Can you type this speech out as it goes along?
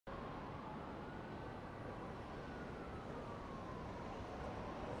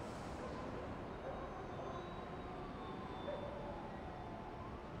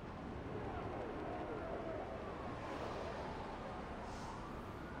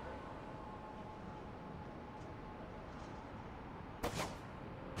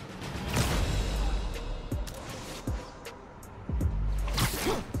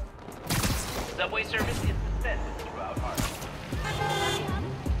subway service is suspended throughout Harlem.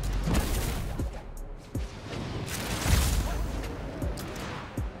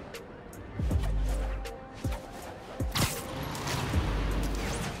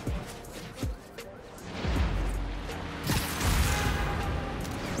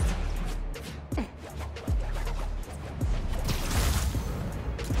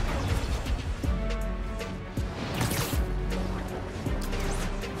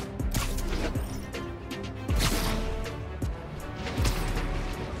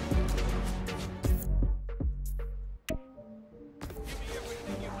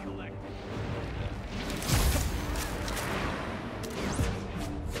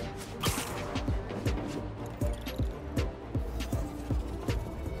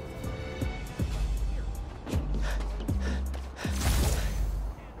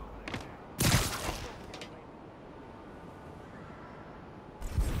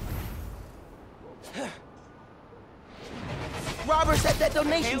 Robbers at that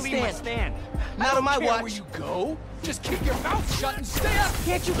donation stand. Not on my watch. Where you go? Just keep your mouth shut and stay up.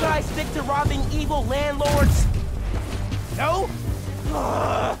 Can't you guys stick to robbing evil landlords? No?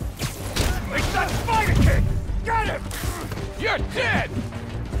 It's that Spider King! Get him! You're dead!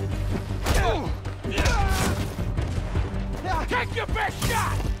 Take your best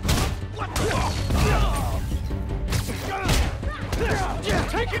shot! What the?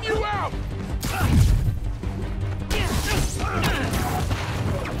 Taking you out!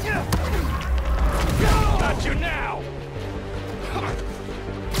 Got you now!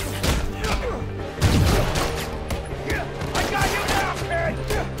 I got you now, kid!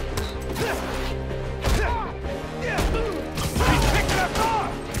 He's picking us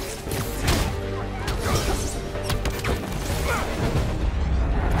off!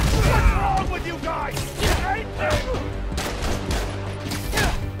 What's wrong with you guys?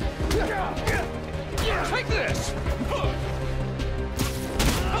 Take this!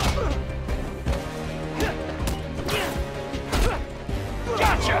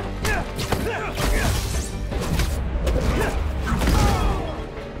 Gotcha!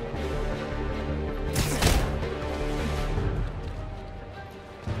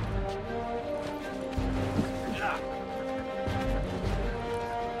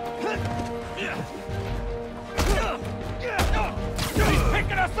 He's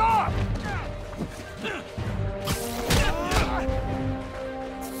picking us off!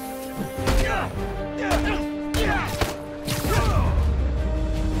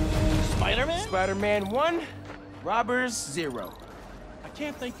 Spider-Man? Spider-Man 1, robbers 0. I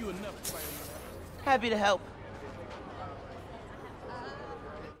can't thank you enough, Spider-Man. Happy to help.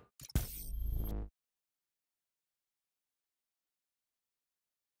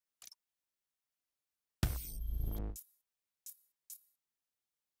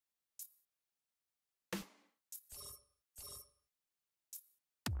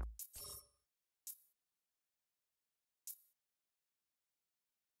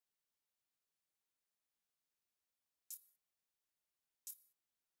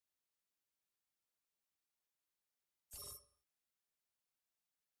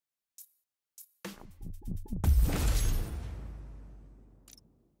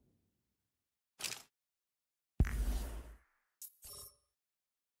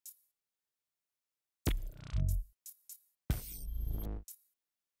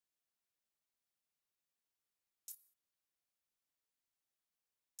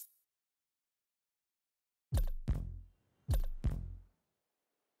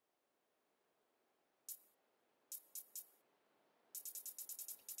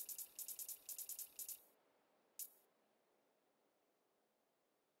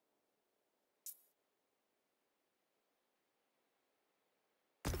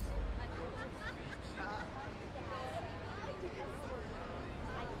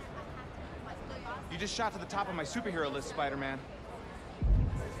 You just shot to the top of my superhero list, Spider-Man.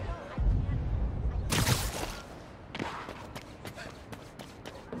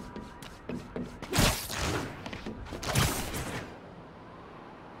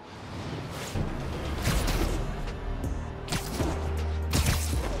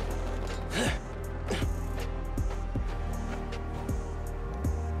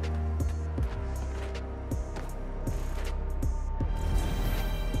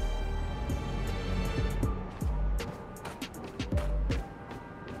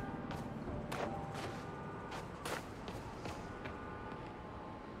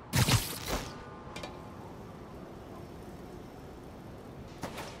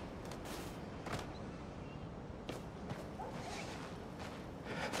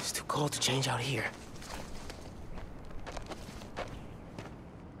 It's too cold to change out here.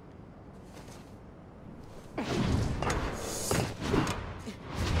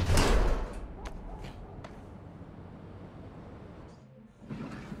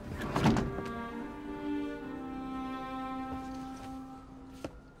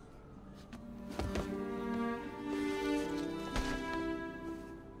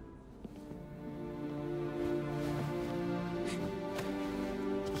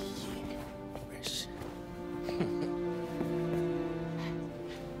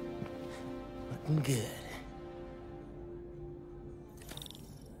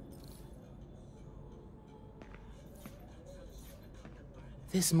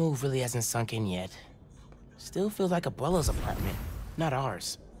 This move really hasn't sunk in yet. Still feels like Abuela's apartment, not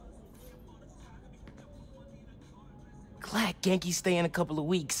ours. Glad Genki's staying a couple of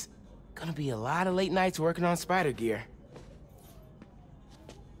weeks. Gonna be a lot of late nights working on spider gear.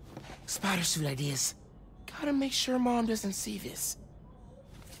 Spider suit ideas. Gotta make sure Mom doesn't see this.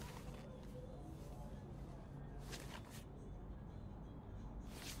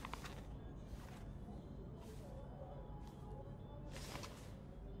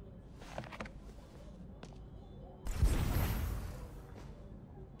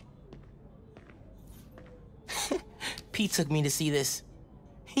 Pete took me to see this.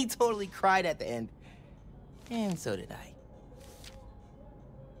 He totally cried at the end. And so did I.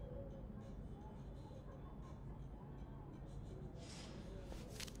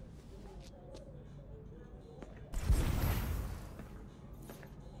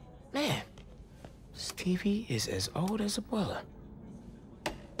 Man, this TV is as old as Abuela.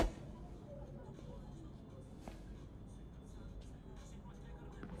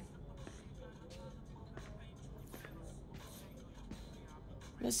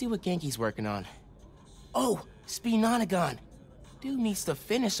 Let's see what Genki's working on. Oh, Speednonagon. Dude needs to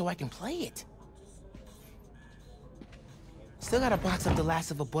finish so I can play it. Still gotta box up the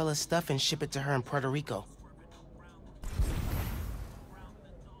last of Abuela's stuff and ship it to her in Puerto Rico.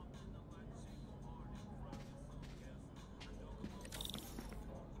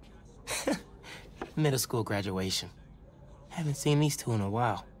 Middle school graduation. Haven't seen these two in a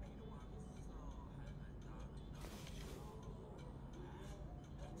while.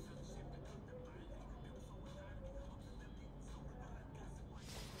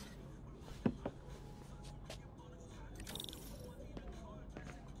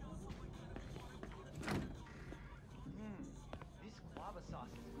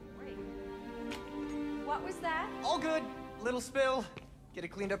 What was that? All good. Little spill. Get it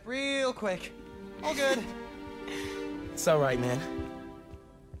cleaned up real quick. All good. It's all right, man.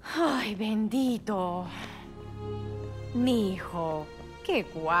 Ay, bendito. Mi hijo. Qué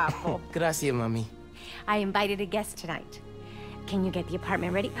guapo. Gracias, mami. I invited a guest tonight. Can you get the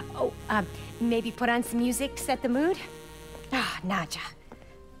apartment ready? Oh, maybe put on some music to set the mood? Ah, Naja.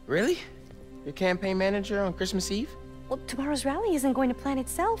 Really? Your campaign manager on Christmas Eve? Well, tomorrow's rally isn't going to plan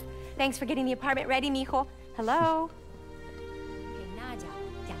itself. Thanks for getting the apartment ready, mijo. Hello? Okay, Naja,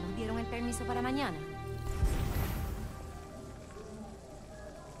 ya nos dieron el permiso para mañana.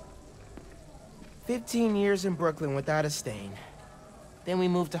 "15 years in Brooklyn without a stain. Then we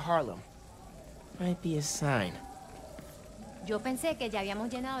moved to Harlem. Might be a sign. Yo pensé que ya habíamos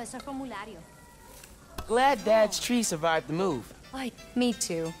llenado esos formularios. Glad Dad's tree survived the move. Ay, me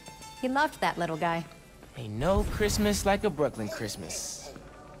too. He loved that little guy. Ain't no Christmas like a Brooklyn Christmas.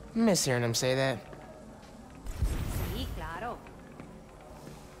 Miss hearing him say that. Sí, claro.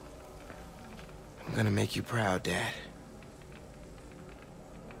 I'm gonna make you proud, Dad.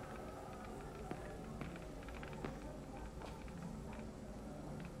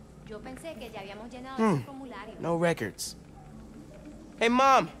 Yo pensé que ya habíamos llenado esos formularios. No records. Hey,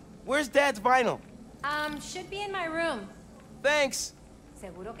 Mom, where's Dad's vinyl? Should be in my room. Thanks.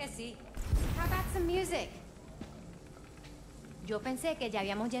 Seguro que sí. How about some music? Yo pensé que ya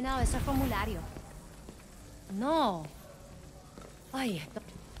habíamos llenado esos formularios. No. Ay, esto...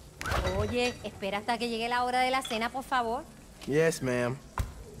 Oye, espera hasta que llegue la hora de la cena, por favor. Yes, ma'am.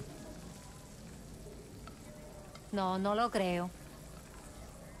 No, no lo creo.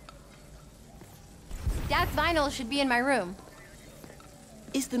 Dad's vinyl should be in my room.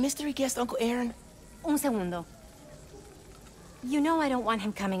 Is the mystery guest Uncle Aaron? Un segundo. You know I don't want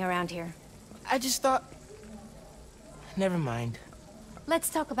him coming around here. I just thought... Never mind. Let's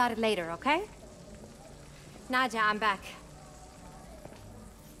talk about it later, okay? Naja, I'm back.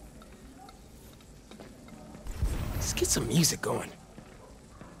 Let's get some music going.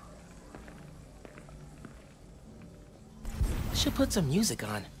 I should put some music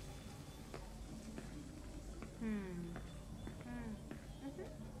on.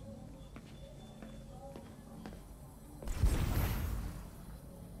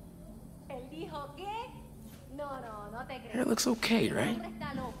 ¿Él dijo qué? No, no te creo. Hair looks okay, right?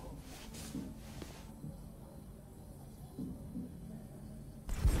 Está loco.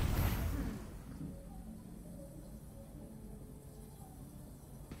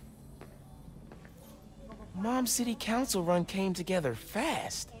 Mom's city council run came together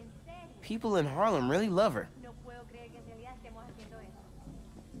fast. People in Harlem really love her. No puedo creer que en realidad estemos haciendo esto.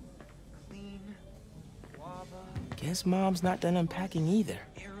 Clean. Guava. Guess Mom's not done unpacking either.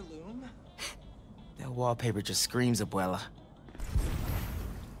 Heirloom. That wallpaper just screams Abuela.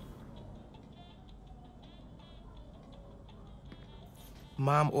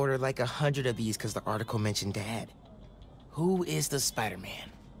 Mom ordered like 100 of these because the article mentioned Dad. Who is the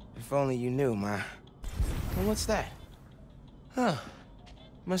Spider-Man? If only you knew, Ma. And what's that? Huh.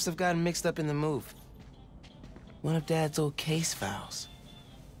 Must have gotten mixed up in the move. One of Dad's old case files.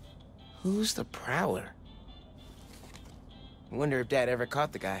 Who's the Prowler? I wonder if Dad ever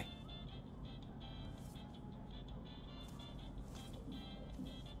caught the guy.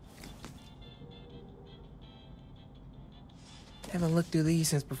 Haven't looked through these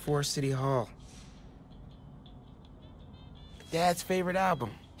since before City Hall. Dad's favorite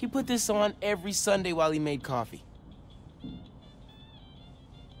album. He put this on every Sunday while he made coffee.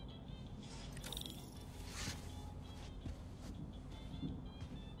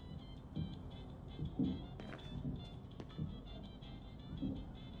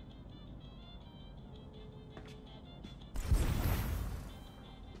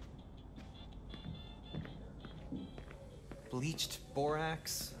 Bleached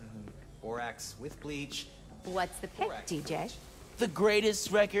borax, borax with bleach. What's the pick, Borax DJ? bleach. The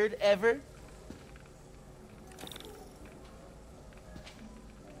greatest record ever?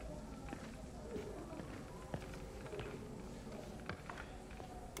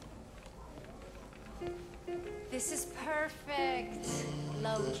 This is perfect.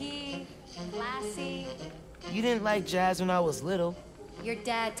 Low-key, classy. You didn't like jazz when I was little. Your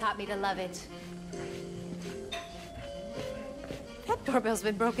dad taught me to love it. That doorbell's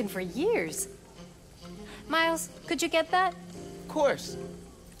been broken for years. Miles, could you get that? Of course.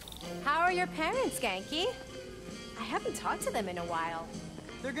 How are your parents, Ganke? I haven't talked to them in a while.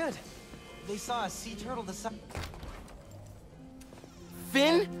 They're good. They saw a sea turtle the side.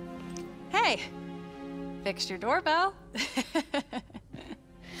 Finn? Hey! Fixed your doorbell.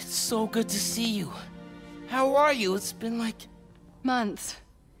 It's so good to see you. How are you? It's been like... Months.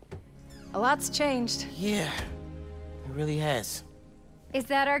 A lot's changed. Yeah, it really has. Is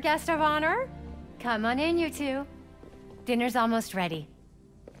that our guest of honor? Come on in, you two. Dinner's almost ready.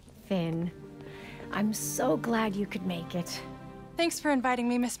 Finn, I'm so glad you could make it. Thanks for inviting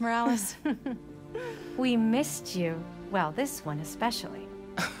me, Miss Morales. We missed you. Well, this one especially.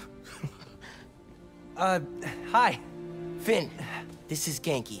 Hi. Finn, this is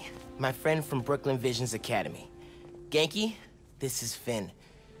Ganke, my friend from Brooklyn Visions Academy. Ganke, this is Finn,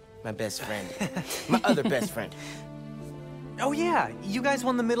 my best friend. My other best friend. Oh yeah, you guys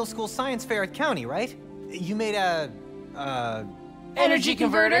won the middle school science fair at County, right? You made a, Energy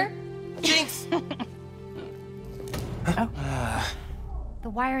converter? Jinx! The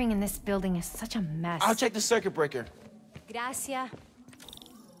wiring in this building is such a mess. I'll check the circuit breaker. Gracias.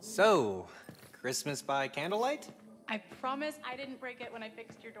 So, Christmas by candlelight? I promise I didn't break it when I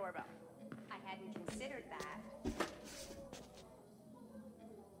fixed your doorbell. I hadn't considered that.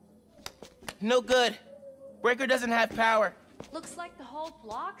 No good. Breaker doesn't have power. Looks like the whole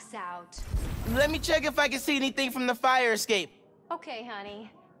block's out. Let me check if I can see anything from the fire escape. Okay, honey,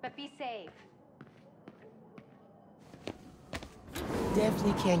 but be safe.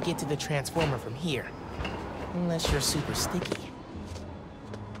 Definitely can't get to the transformer from here. Unless you're super sticky.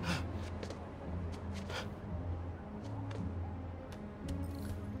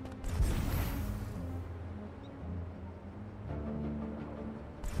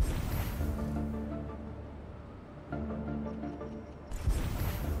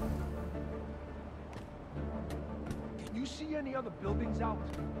 Can you see any other buildings out?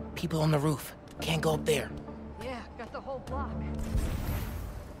 People on the roof. Can't go up there. Yeah, got the whole block.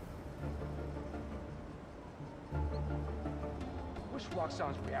 Wish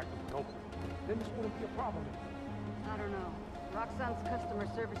Roxxon's reactor would open. Then this wouldn't be a problem. I don't know. Roxxon's customer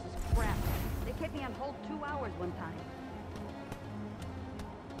service is crap. They kept me on hold 2 hours one time.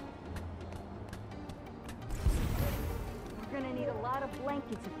 We're gonna need a lot of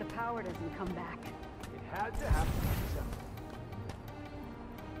blankets if the power doesn't come back. It had to happen in December.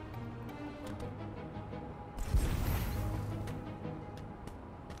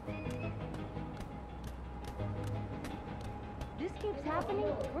 This keeps happening,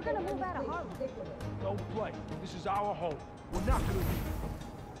 we're gonna move out of Harlem. Don't play. This is our home. We're not gonna leave.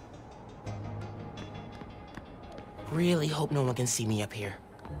 Really hope no one can see me up here.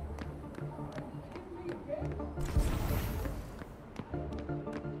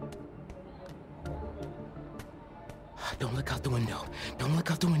 Don't look out the window. Don't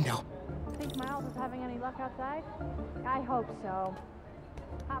look out the window. Think Miles is having any luck outside? I hope so.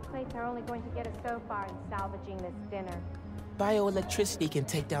 Hot plates are only going to get us so far in salvaging this dinner. Bioelectricity can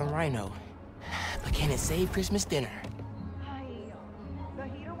take down Rhino. But can it save Christmas dinner? Hi. The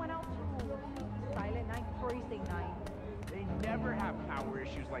heater went out too. Silent night, freezing night. They never have power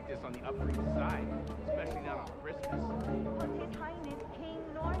issues like like this on the Upper East Side, especially not on Christmas. Well, His Highness King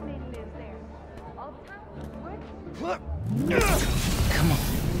Norman lives there. Uptown? What? Come on.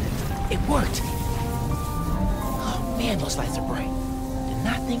 It worked. Oh, man, those lights are bright. Did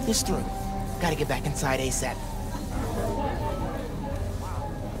not think this through. Gotta get back inside ASAP.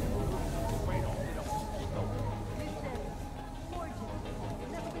 Gorgeous.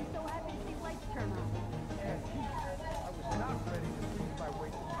 Never been so happy to see lights turn on. I was not ready to leave my way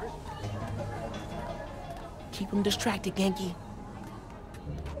to Christmas. Keep him distracted, Genki.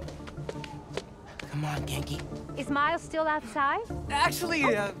 Come on, Genki. Is Miles still outside? Actually,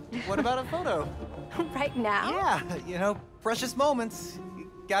 what about a photo? Right now? Yeah, you know, precious moments.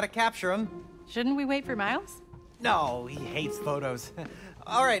 You gotta capture them. Shouldn't we wait for Miles? No, he hates photos.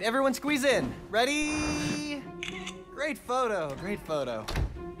 All right, everyone squeeze in. Ready? Great photo, great photo.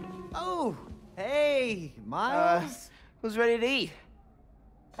 Oh, hey, Miles. Who's ready to eat?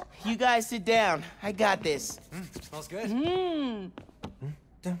 You guys sit down. I got this. Smells good.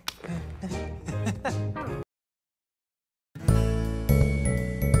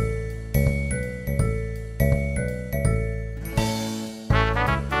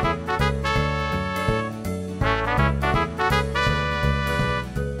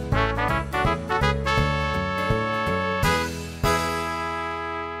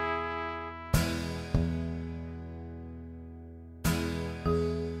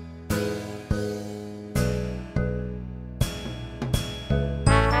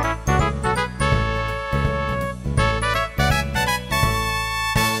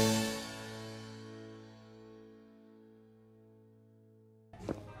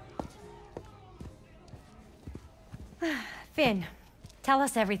 Finn, tell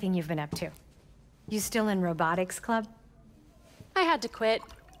us everything you've been up to. You still in robotics club? I had to quit,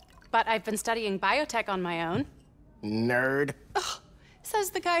 but I've been studying biotech on my own. Nerd.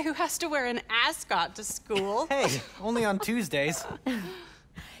 Says the guy who has to wear an ascot to school. Hey, only on Tuesdays.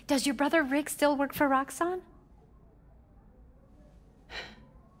 Does your brother Rick still work for Roxxon?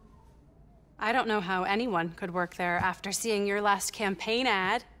 I don't know how anyone could work there after seeing your last campaign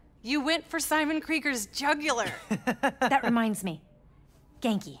ad. You went for Simon Krieger's jugular. That reminds me.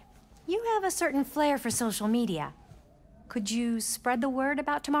 Genki, you have a certain flair for social media. Could you spread the word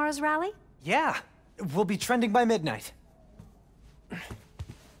about tomorrow's rally? Yeah, we'll be trending by midnight.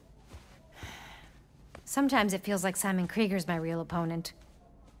 Sometimes it feels like Simon Krieger's my real opponent.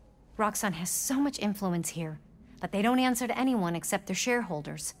 Roxxon has so much influence here, but they don't answer to anyone except their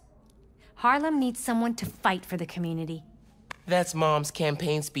shareholders. Harlem needs someone to fight for the community. That's Mom's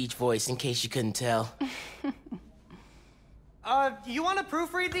campaign speech voice, in case you couldn't tell. You want to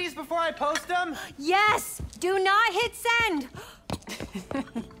proofread these before I post them? Yes! Do not hit send!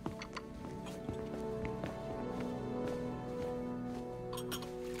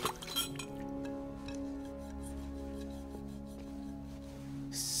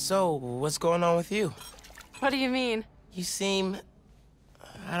 So, what's going on with you? What do you mean? You seem...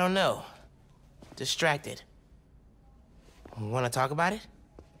 I don't know. Distracted. Want to talk about it?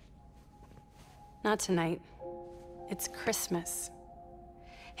 Not tonight. It's Christmas.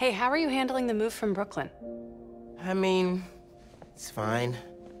 Hey, how are you handling the move from Brooklyn? I mean, it's fine.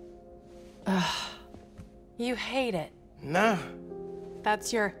 You hate it. Nah.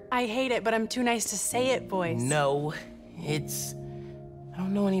 That's your I hate it, but I'm too nice to say it voice. No, it's... I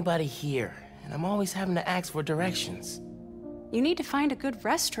don't know anybody here, and I'm always having to ask for directions. You need to find a good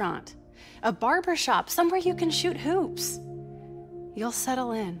restaurant. A barber shop, somewhere you can shoot hoops. You'll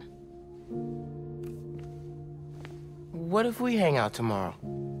settle in. What if we hang out tomorrow?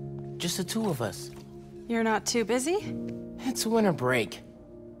 Just the two of us. You're not too busy? It's winter break.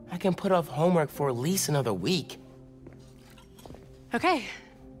 I can put off homework for at least another week. Okay,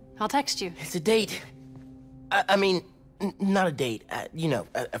 I'll text you. It's a date. I mean, not a date. You know,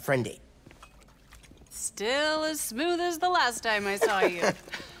 a friend date. Still as smooth as the last time I saw you.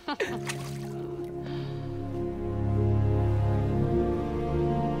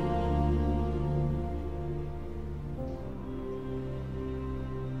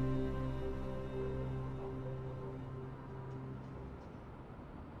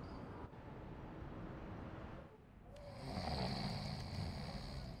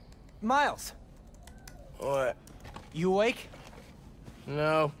 Miles, What? you awake?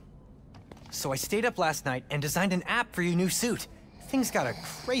 No. So I stayed up last night and designed an app for your new suit. Thing's got a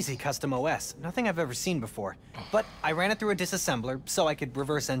crazy custom OS, nothing I've ever seen before. But I ran it through a disassembler so I could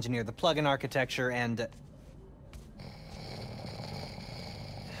reverse engineer the plugin architecture and...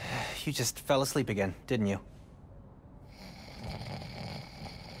 You just fell asleep again, didn't you?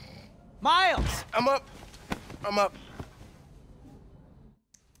 Miles! I'm up. I'm up.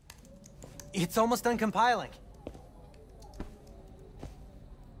 It's almost done compiling.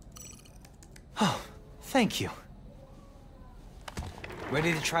 Oh, thank you.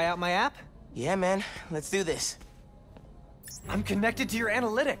 Ready to try out my app? Yeah, man. Let's do this. I'm connected to your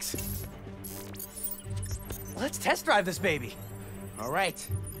analytics. Let's test drive this baby. All right.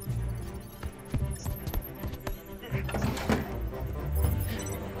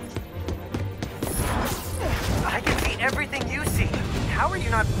 I can see everything you see. How are you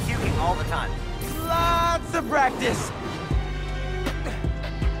not puking all the time? Lots of practice.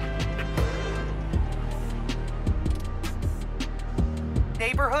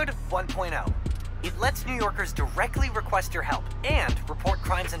 Neighborhood 1.0. It lets New Yorkers directly request your help and report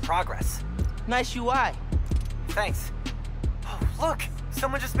crimes in progress. Nice UI. Thanks. Oh, look!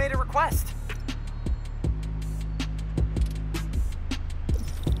 Someone just made a request.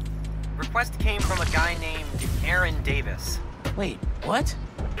 Request came from a guy named Aaron Davis. Wait, what?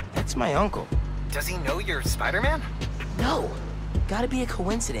 That's my uncle. Does he know you're Spider-Man? No. Gotta be a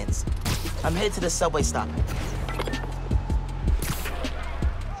coincidence. I'm headed to the subway stop.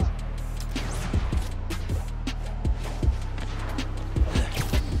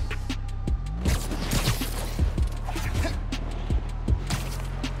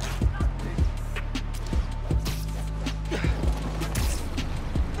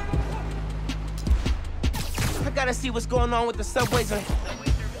 I gotta see what's going on with the subways.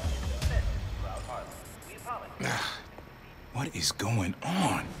 What is going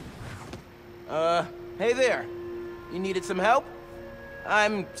on? Hey there. You needed some help?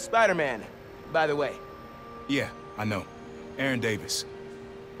 I'm Spider-Man, by the way. Yeah, I know. Aaron Davis.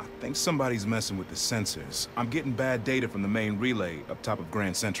 I think somebody's messing with the sensors. I'm getting bad data from the main relay up top of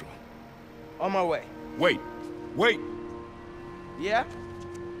Grand Central. On my way. Wait! Wait! Yeah?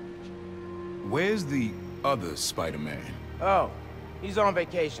 Where's the other Spider-Man? Oh, he's on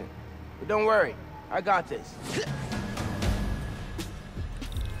vacation. But don't worry, I got this.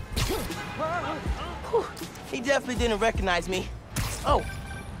 Whew, he definitely didn't recognize me. Oh,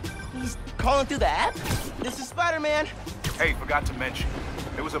 he's calling through the app? This is Spider-Man. Hey, forgot to mention.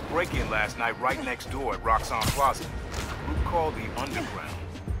 There was a break-in last night right next door at Roxxon Plaza. A group called the Underground.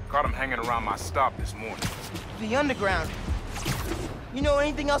 Caught him hanging around my stop this morning. The Underground. You know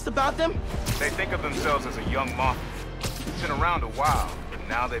anything else about them? They think of themselves as a young mafia. Been around a while, but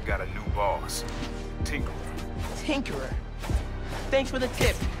now they've got a new boss. Tinkerer. Tinkerer. Thanks for the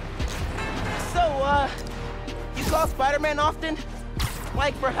tip. So, you call Spider-Man often?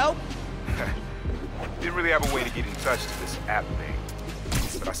 Like, for help? Didn't really have a way to get in touch to this app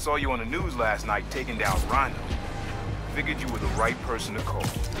thing. But I saw you on the news last night taking down Rhino. Figured you were the right person to call.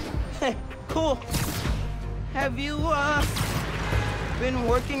 Cool. Have you, been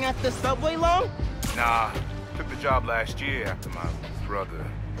working at the subway long? Nah, took the job last year after my brother.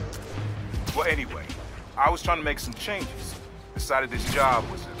 Well, anyway, I was trying to make some changes. Decided this job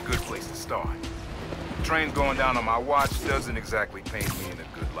was a good place to start. The train's going down on my watch doesn't exactly paint me in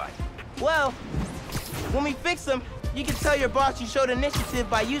a good light. Well, when we fix them, you can tell your boss you showed initiative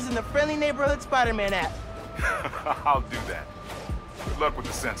by using the Friendly Neighborhood Spider-Man app. I'll do that. Good luck with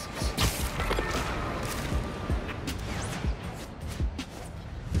the sensors.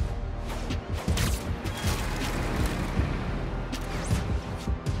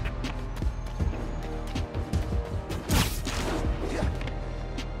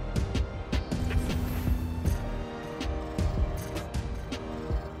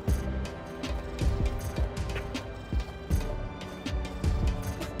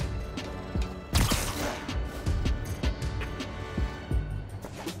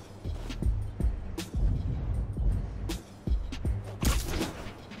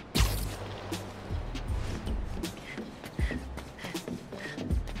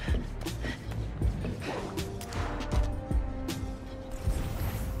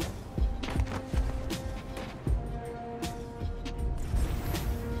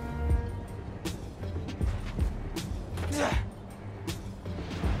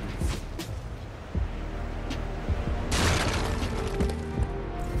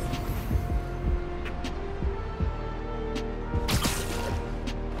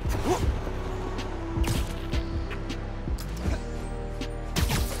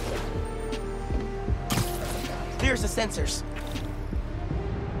 Here's the sensors.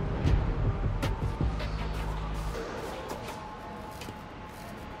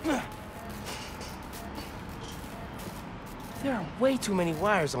 There are way too many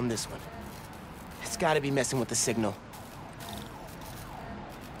wires on this one. It's gotta be messing with the signal.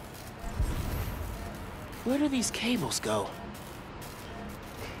 Where do these cables go?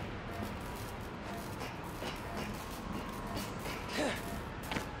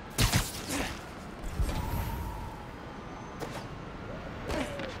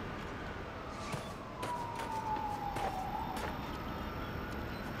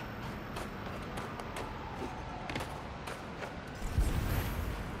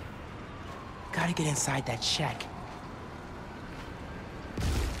 Gotta get inside that shack.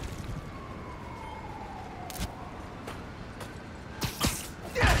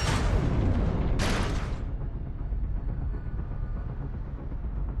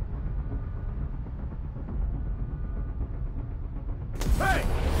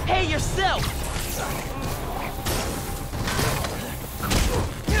 Hey, yourself!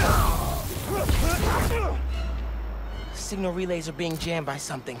 Signal relays are being jammed by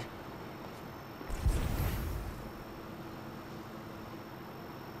something.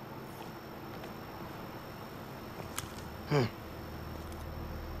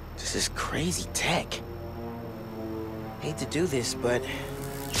 This is crazy tech. Hate to do this, but...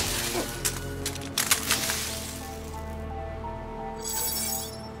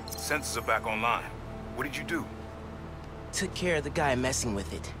 Sensors are back online. What did you do? Took care of the guy messing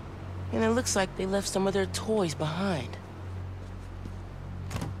with it. And it looks like they left some of their toys behind.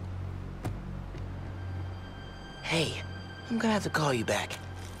 Hey, I'm gonna have to call you back.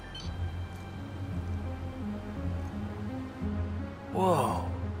 Whoa.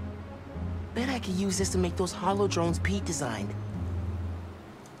 Bet I could use this to make those hollow drones Pete designed.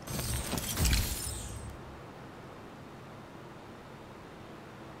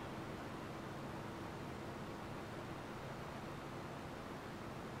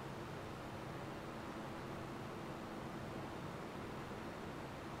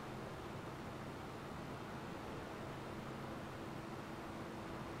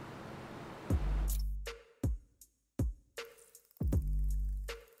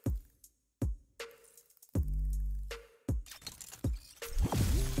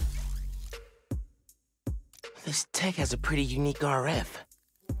 This tech has a pretty unique RF.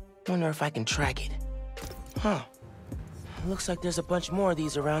 Wonder if I can track it. Huh. Looks like there's a bunch more of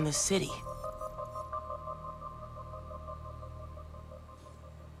these around the city.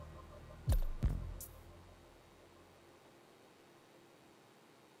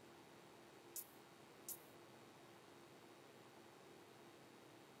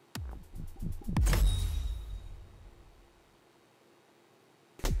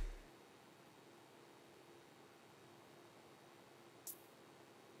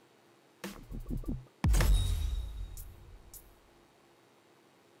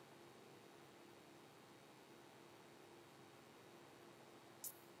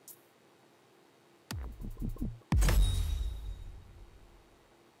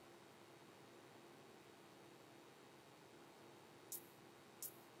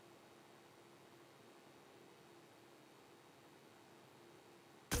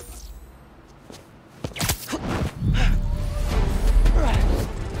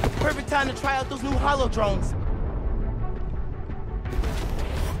 Perfect time to try out those new hollow drones.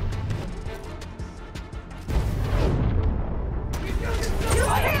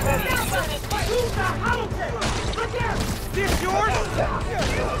 This yours?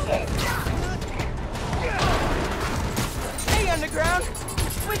 Hey, Underground!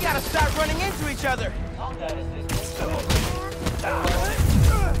 We gotta start running into each other!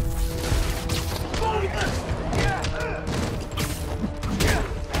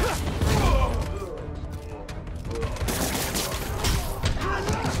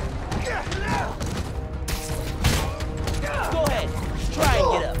 Go ahead, try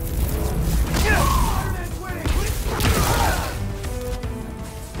and get up.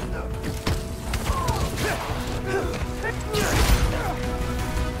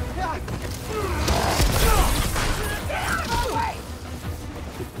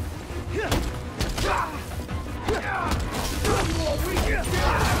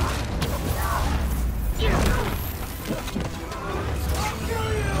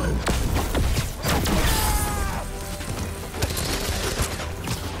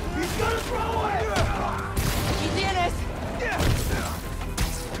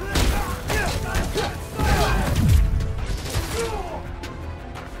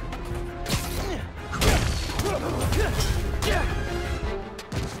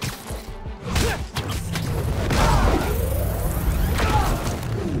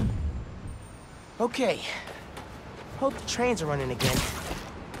 Okay. Hope the trains are running again.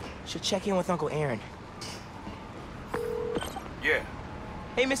 Should check in with Uncle Aaron. Yeah,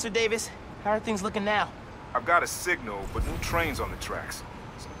 Hey, Mr. Davis. How are things looking now? I've got a signal, but no trains on the tracks.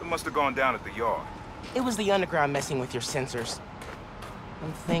 Something must have gone down at the yard. It was the Underground messing with your sensors.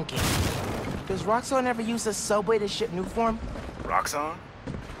 I'm thinking, does Roxxon ever use a subway to ship Nuform? Roxxon?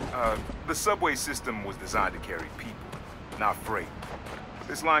 The subway system was designed to carry people, not freight.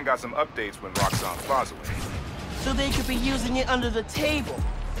 This line got some updates when Roxxon flies away. So they could be using it under the table.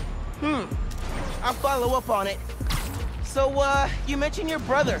 I'll follow up on it. So, you mentioned your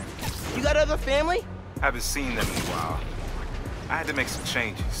brother. You got other family? Haven't seen them in a while. I had to make some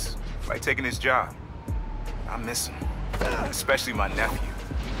changes, like taking his job. I miss him, especially my nephew.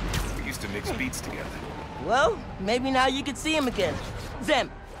 We used to mix beats together. Well, maybe now you can see him again.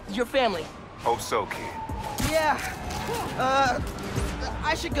 Them, your family. Hope so, kid. Yeah.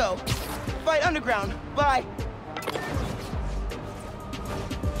 I should go. Fight underground. Bye.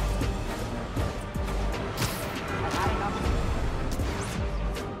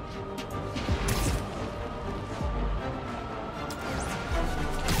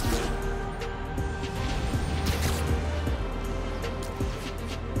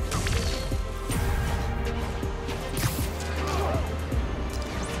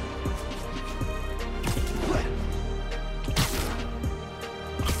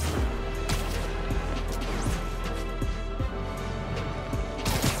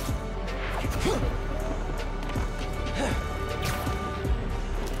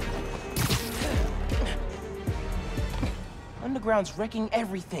 Underground's wrecking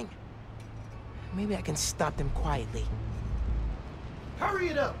everything. Maybe I can stop them quietly. Hurry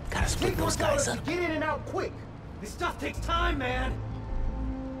it up! Gotta split those guys up. Get in and out quick! This stuff takes time, man!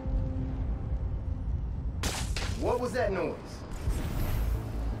 What was that noise?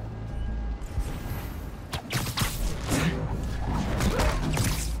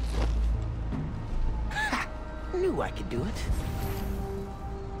 Ha! Knew I could do it.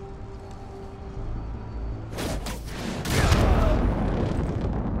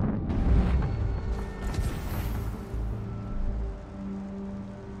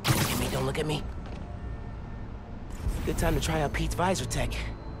 Don't look at me. Good time to try out Pete's visor tech.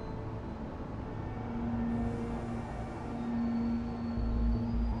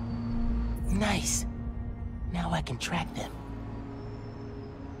 Nice. Now I can track them.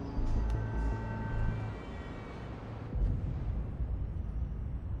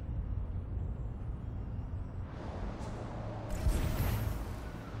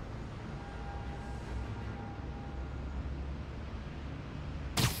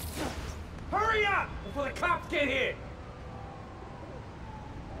 Hurry up before the cops get here!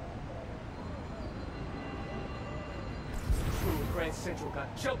 Crew in Grand Central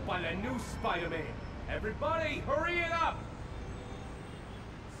got choked by the new Spider-Man. Everybody, hurry it up!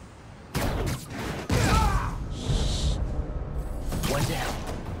 One down.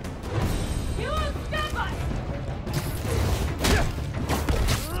 You won't stop us!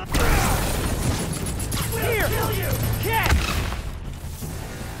 Here! Kill you! Catch!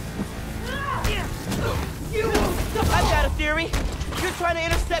 I've got a theory. You're trying to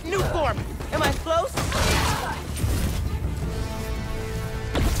intercept new form. Am I close?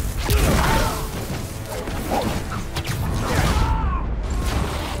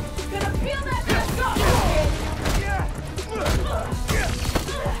 Gonna peel that mask off!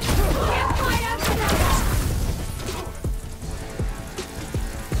 Can't fight after that!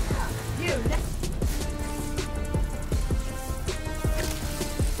 You,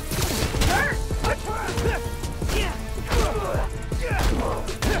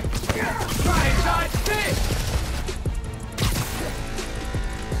 Try and dodge this!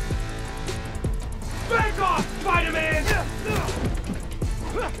 Back off, Spider-Man!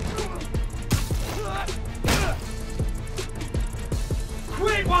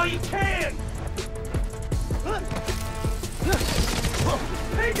 Quit while you can!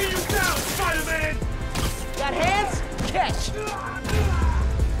 Taking you down, Spider-Man! Got hands? Catch!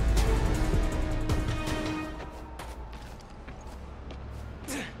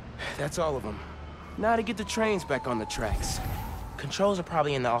 That's all of them. Now to get the trains back on the tracks. Controls are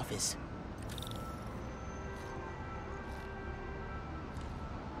probably in the office.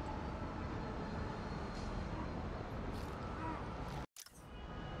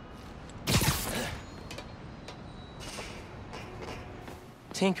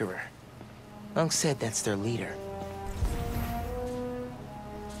 Tinkerer. Unc said that's their leader.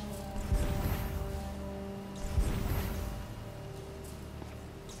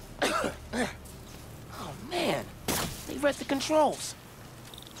 Oh man, they read the controls.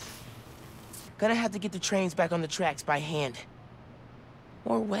 Gonna have to get the trains back on the tracks by hand.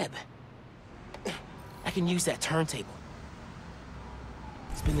 Or web. I can use that turntable.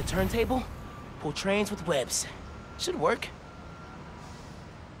 Spin the turntable, pull trains with webs. Should work.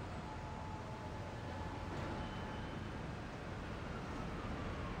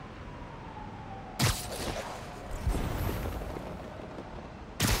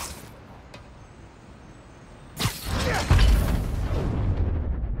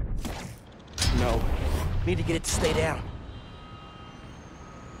 No. Need to get it to stay down.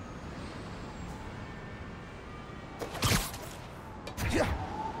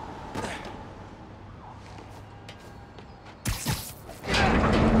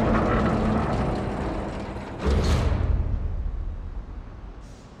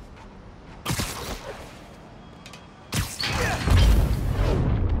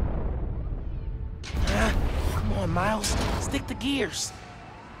 Miles. Stick the gears.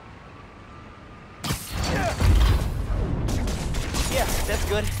 Yeah, that's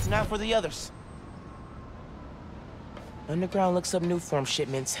good. Now for the others. Underground looks up Newform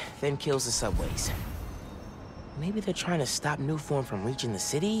shipments, then kills the subways. Maybe they're trying to stop Newform from reaching the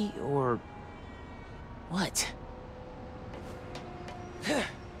city, or... what?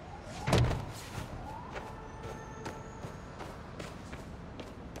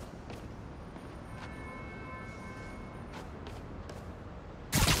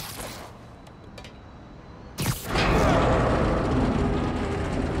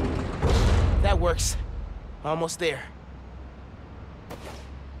 That works. Almost there.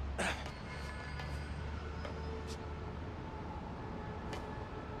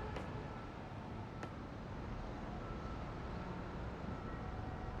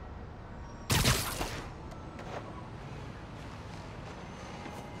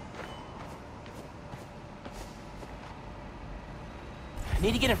 I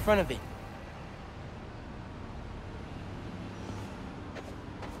need to get in front of it.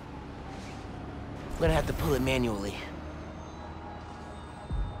 I'm gonna have to pull it manually.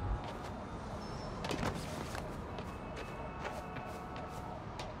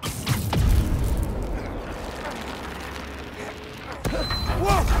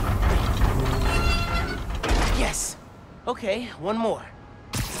 Whoa! Yes. Okay, one more.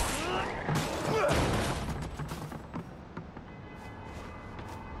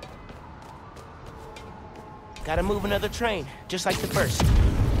 Gotta move another train, just like the first.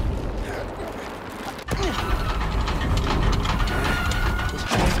 This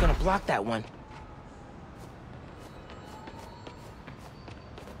train's gonna block that one.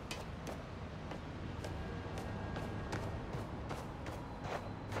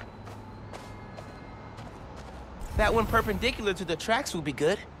 That one perpendicular to the tracks will be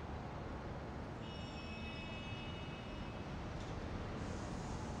good.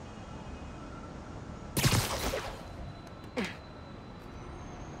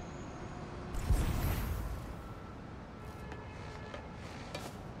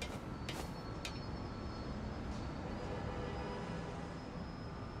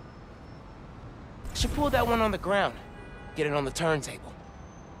 Should pull that one on the ground. Get it on the turntable.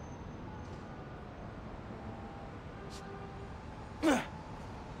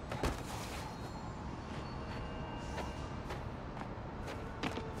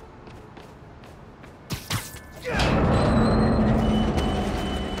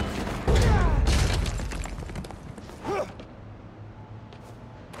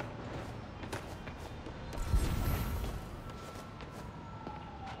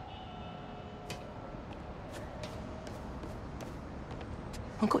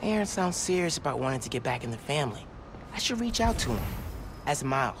 Uncle Aaron sounds serious about wanting to get back in the family. I should reach out to him. As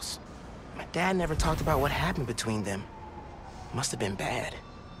Miles. My dad never talked about what happened between them. Must have been bad.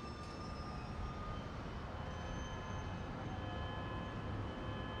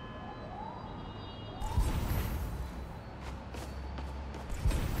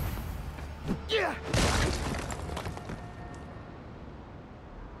 Yeah.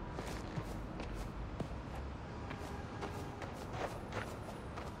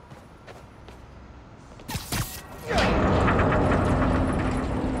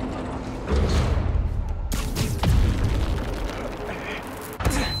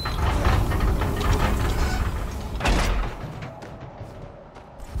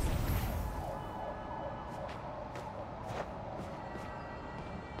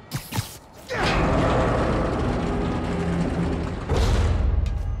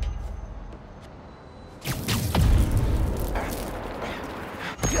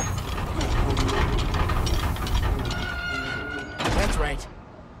 Right.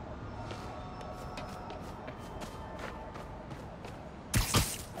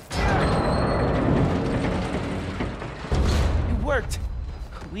 It worked.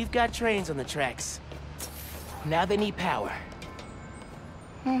 We've got trains on the tracks. Now they need power.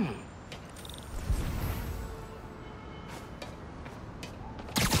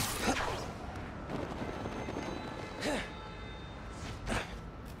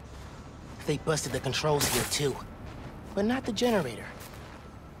 They busted the controls here too. But not the generator.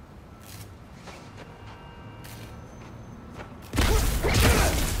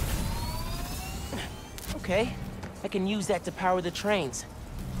 Okay, I can use that to power the trains.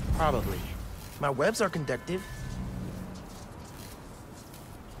 Probably. My webs are conductive.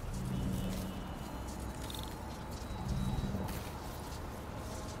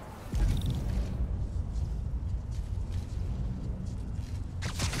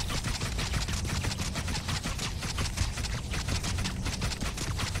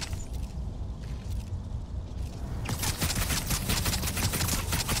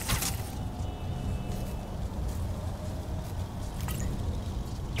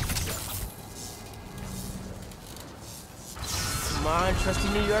 on, trusty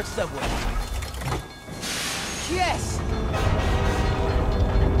New York subway. Yes!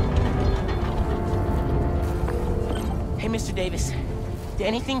 Hey, Mr. Davis. Did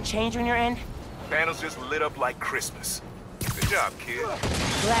anything change on your end? Panels just lit up like Christmas. Good job, kid.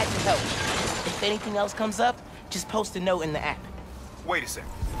 Glad to help. If anything else comes up, just post a note in the app. Wait a second.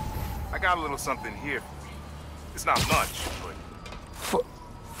 I got a little something here for you. It's not much, but...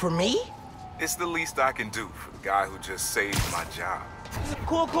 For me? It's the least I can do for the guy who just saved my job.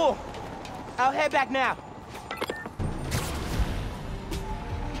 Cool, cool. I'll head back now.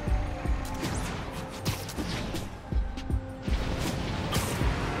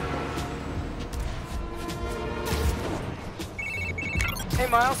 Hey,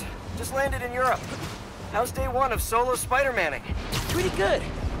 Miles. Just landed in Europe. How's day one of solo Spider-Manning? Pretty good.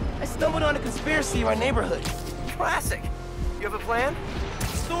 I stumbled on a conspiracy in our neighborhood. Classic. You have a plan?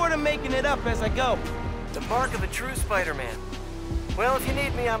 Sort of making it up as I go. The mark of a true Spider-Man. Well, if you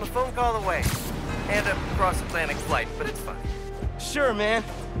need me, I'm a phone call away. And a cross-Atlantic flight, but it's fine. Sure, man.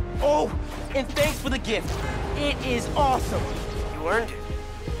 Oh, and thanks for the gift. It is awesome. You earned it.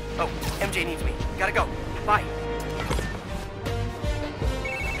 Oh, MJ needs me. Gotta go. Bye.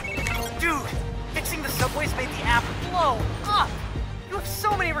 Dude, fixing the subways made the app blow up. You have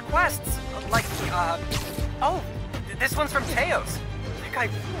so many requests. Like, oh, this one's from Teos. That guy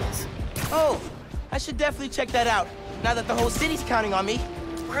rules. Oh, I should definitely check that out, now that the whole city's counting on me.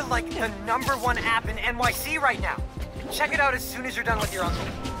 We're like the #1 app in NYC right now. Check it out as soon as you're done with your uncle.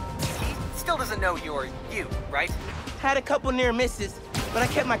 He still doesn't know you're you, right? Had a couple near misses, but I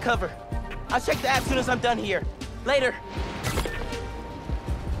kept my cover. I'll check the app as soon as I'm done here. Later.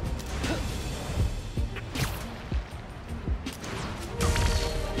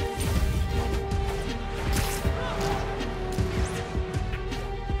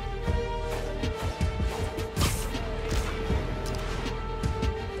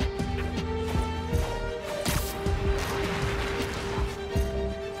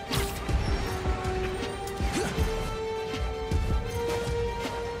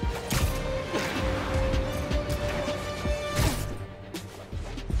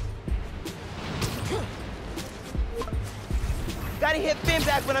 Gotta hit Finn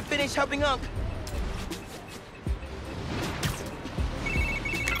back when I finish helping Unc.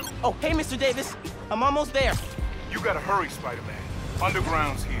 Oh, hey, Mr. Davis. I'm almost there. You gotta hurry, Spider-Man.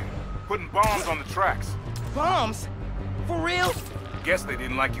 Underground's here. Putting bombs on the tracks. Bombs? For real? Guess they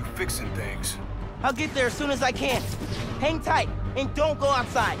didn't like you fixing things. I'll get there as soon as I can. Hang tight, and don't go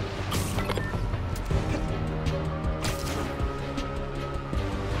outside.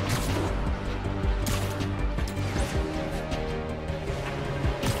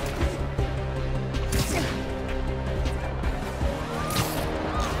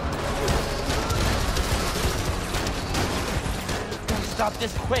 Stop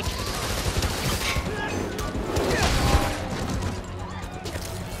this quick.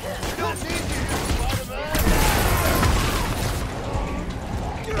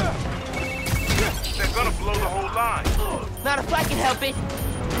 They're gonna blow the whole line. Not if I can help it.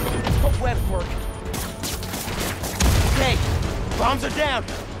 Hope webs work. Okay, bombs are down.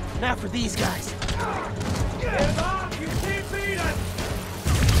 Now for these guys. Get off! You can't beat us!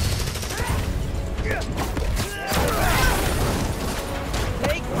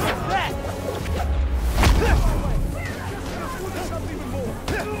 Take that!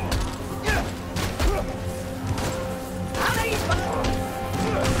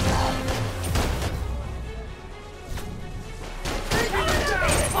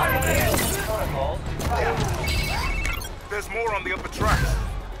 There's more on the upper tracks.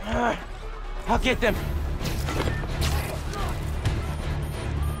 I'll get them.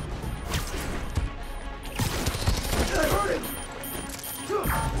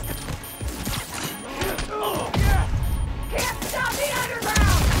 Can't stop the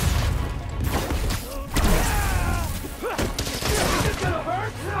underground! This is gonna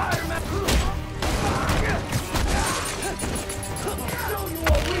hurt, Spider-Man! Show you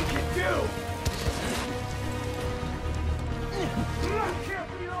what we can do! Can't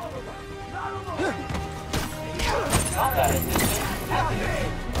beat all of us! Not alone!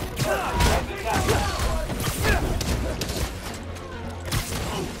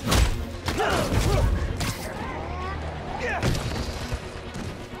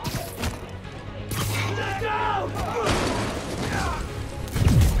 Let's go!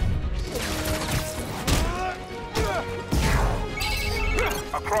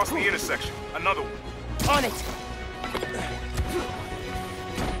 Across the intersection, another one. On it.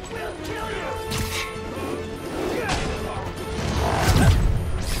 We'll kill you!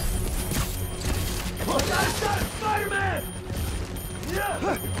 Got a shot at Spider-Man!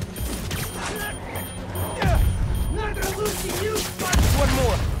 Not gonna lose to you, One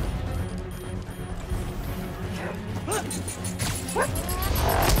more.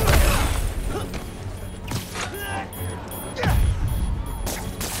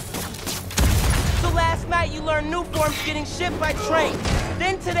 So last night you learned new forms getting shipped by train.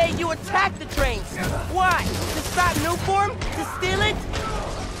 Then today you attacked the trains. Why? To stop new form? To steal it?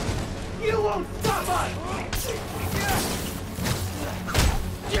 You won't stop us!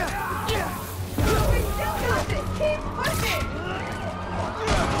 Keep pushing!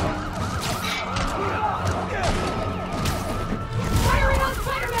 Firing on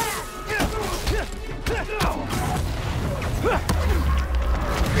Spider-Man!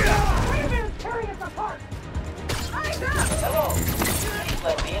 Spider-Man's tearing us apart! Eyes up! Hello. Please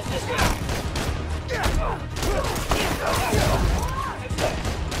let me assist you.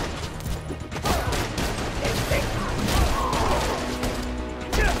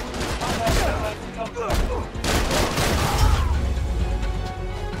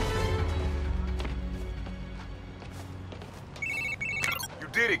 You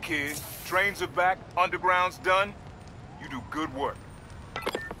did it, kid. Trains are back, underground's done. You do good work.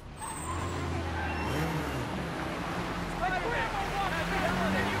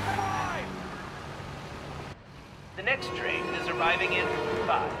 The next train is arriving in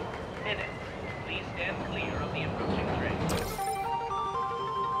 5 minutes. Please stand clear of the approaching train.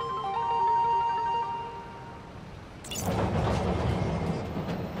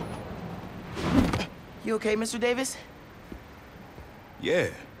 You okay, Mr. Davis? Yeah,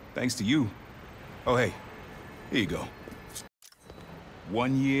 thanks to you. Oh, hey, here you go.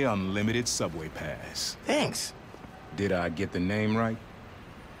 1 year unlimited subway pass. Thanks. Did I get the name right?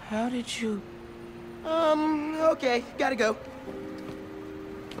 How did you... okay, gotta go.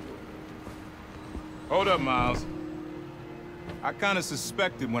 Hold up, Miles. I kinda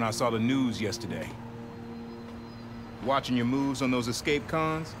suspected when I saw the news yesterday. Watching your moves on those escape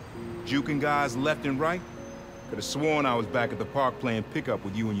cons, juking guys left and right, could've sworn I was back at the park playing pickup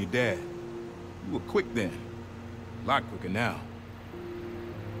with you and your dad. You were quick then. A lot quicker now.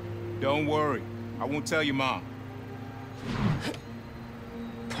 Don't worry, I won't tell your mom.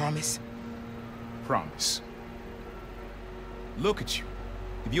 Promise? Promise. Look at you.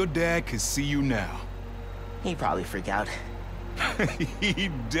 If your dad could see you now... He'd probably freak out.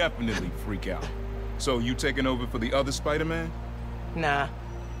 He'd definitely freak out. So you taking over for the other Spider-Man? Nah.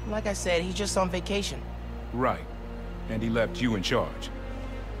 Like I said, he's just on vacation. Right. And he left you in charge.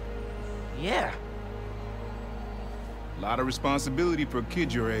 Yeah. A lot of responsibility for a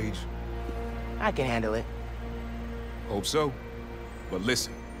kid your age. I can handle it. Hope so. But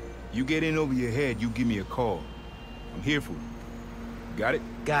listen, you get in over your head, you give me a call. I'm here for you. Got it?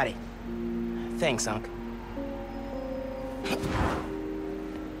 Got it. Thanks, Unc.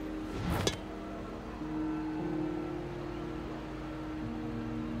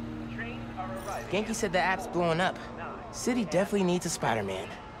 Genki said the app's blowing up. City definitely needs a Spider-Man.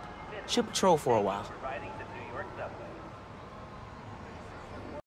 Should patrol for a while.